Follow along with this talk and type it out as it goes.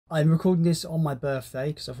I'm recording this on my birthday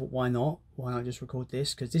because I thought, why not? Why not just record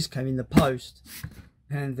this? Because this came in the post,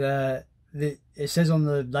 and it says on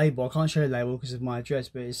the label, I can't show the label because of my address,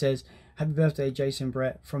 but it says, "Happy birthday, Jason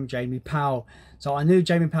Brett," from Jamie Powell. So I knew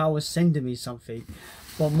Jamie Powell was sending me something,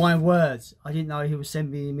 but my words, I didn't know he was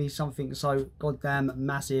sending me something so goddamn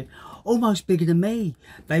massive, almost bigger than me.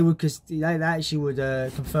 They would, because they actually would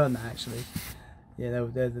confirm that actually. Yeah, they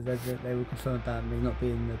would confirm about me not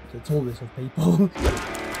being the tallest of people.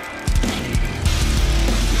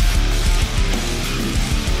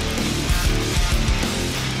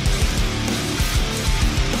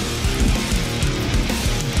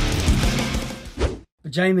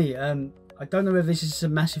 But Jamie, I don't know if this is a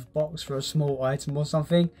massive box for a small item or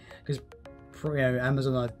something, because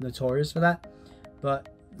Amazon are notorious for that. But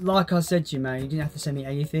like I said to you, man, you didn't have to send me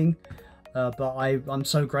anything. But I'm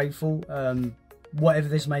so grateful. Whatever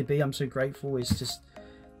this may be, I'm so grateful. It's just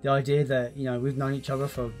the idea that, you know, we've known each other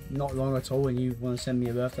for not long at all and you want to send me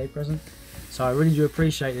a birthday present. So I really do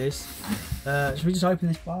appreciate this. Should we just open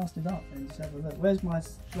this bastard up and just have a look? Where's my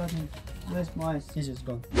scissors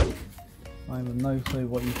gone? I have no clue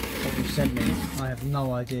what you sent me. I have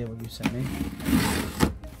no idea what you sent me.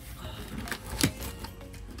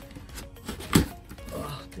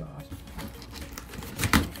 Oh god.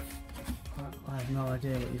 I have no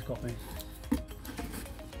idea what you've got me.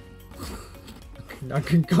 I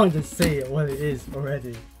can kind of see it, what it is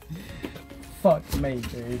already. Fuck me,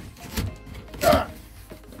 dude.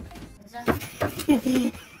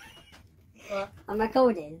 I'm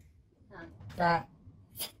recording. That.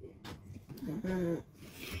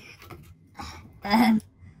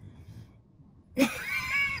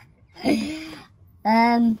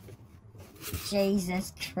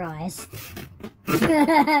 Jesus Christ.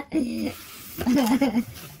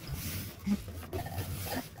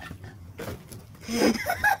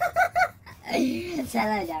 Say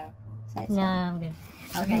hello, Daryl. No, I'm good.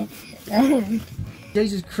 Okay.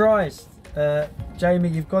 Jesus Christ. Jamie,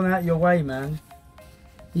 you've gone out your way, man.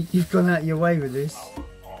 You've gone out your way with this.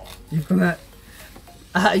 You've gone out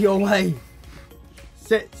of your way.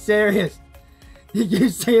 Serious. You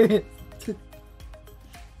serious?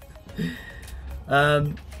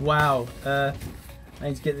 Wow. I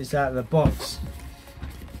need to get this out of the box.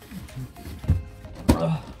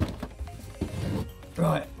 Oh.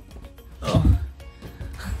 Right. Oh.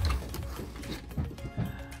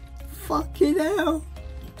 Fucking hell.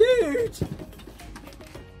 Dude.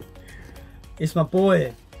 It's my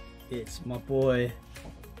boy. It's my boy.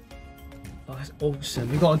 Oh, that's awesome.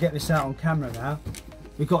 We've got to get this out on camera now.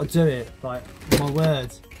 We've got to do it. Like, my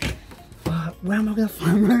word. Where am I going to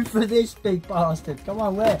find room for this big bastard? Come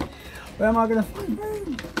on, where? Where am I going to find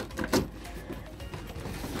room?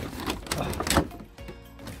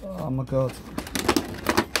 Oh my god.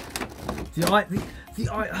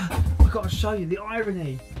 I've got to show you the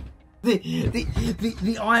irony.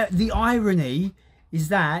 The irony is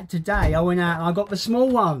that today I went out and I got the small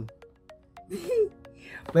one.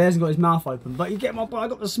 But he hasn't got his mouth open. But you get my point, I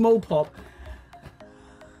got the small pop.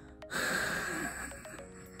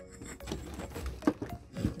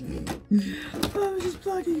 Oh, this is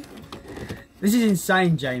bloody. This is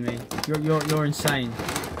insane, Jamie. You're insane.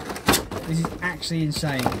 This is actually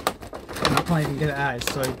insane. And I can't even get it out.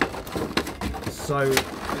 It's so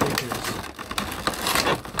ridiculous.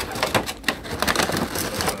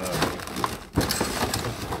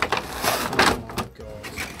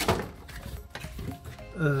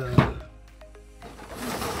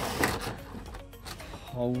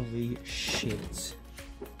 Holy shit.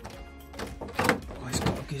 Oh,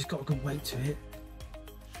 it's got a good weight to it.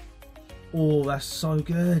 Oh, that's so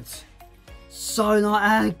good. So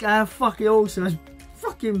nice. Fucking awesome. That's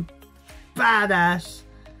fucking badass.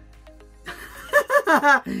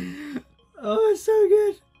 Oh, it's so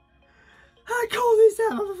good. How cool is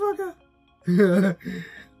that, motherfucker?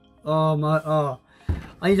 Oh my, oh.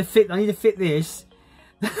 I need to fit this.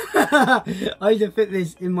 I need to fit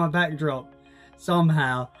this in my backdrop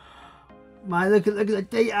somehow. Man, look at the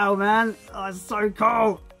detail, man. Oh, it's so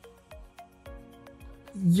cool.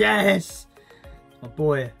 Yes, my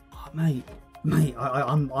boy. Oh, mate,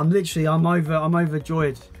 I'm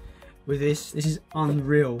overjoyed with this. This is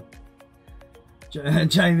unreal.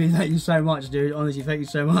 Jamie, thank you so much, dude. Honestly, thank you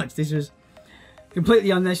so much. This was completely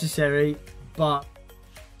unnecessary, but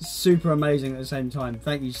super amazing at the same time.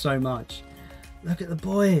 Thank you so much. Look at the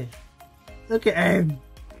boy. Look at him.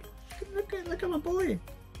 Look at my boy.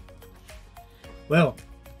 Well,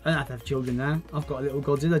 I don't have to have children now. I've got a little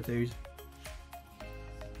Godzilla dude.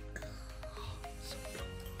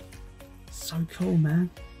 So cool, man.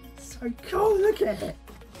 So cool. Look at it.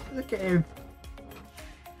 Look at him.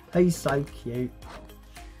 He's so cute.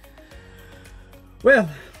 Well,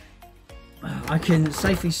 I can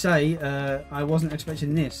safely say I wasn't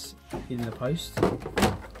expecting this in the post.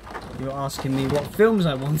 You were asking me what films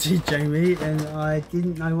I wanted, Jamie, and I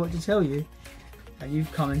didn't know what to tell you. And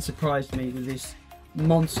you've come and surprised me with this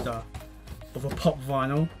monster of a pop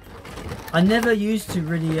vinyl. I never used to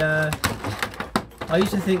really, I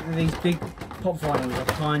used to think that these big pop vinyls are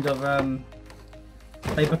kind of,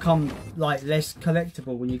 they become like less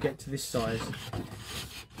collectible when you get to this size.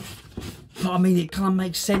 But I mean, it kind of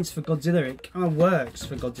makes sense for Godzilla. It kind of works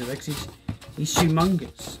for Godzilla because he's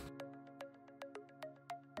humongous.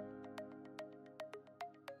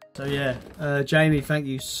 So yeah, Jamie, thank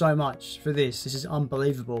you so much for this. This is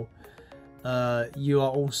unbelievable. You are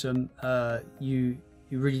awesome. You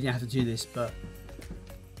really didn't have to do this, but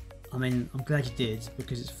I mean, I'm glad you did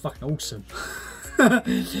because it's fucking awesome.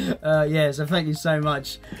 Yeah, so thank you so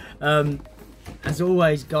much. As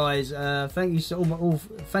always, guys, thank you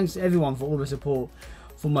thanks to everyone for all the support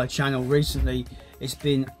for my channel recently. It's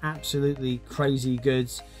been absolutely crazy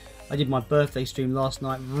good. I did my birthday stream last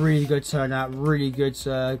night, really good turnout, really good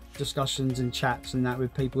discussions and chats and that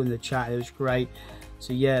with people in the chat. It was great.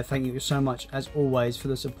 So yeah, thank you so much as always for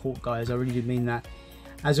the support, guys. I really do mean that.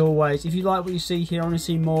 As always, if you like what you see here, I want to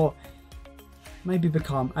see more, maybe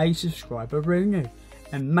become a subscriber, Roono,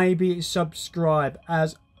 and maybe subscribe.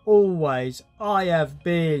 As always, I have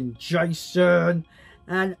been Jason,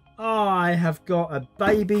 and I have got a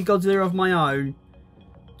baby Godzilla of my own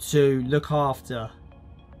to look after.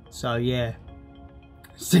 So yeah,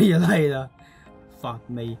 see you later. Fuck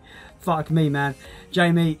me, man.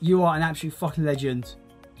 Jamie, you are an absolute fucking legend.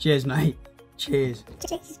 Cheers, mate. Cheers.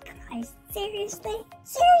 Jesus Christ, seriously?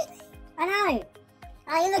 Seriously? I know.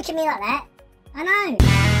 Oh, you look at me like that. I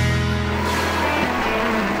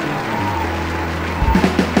know.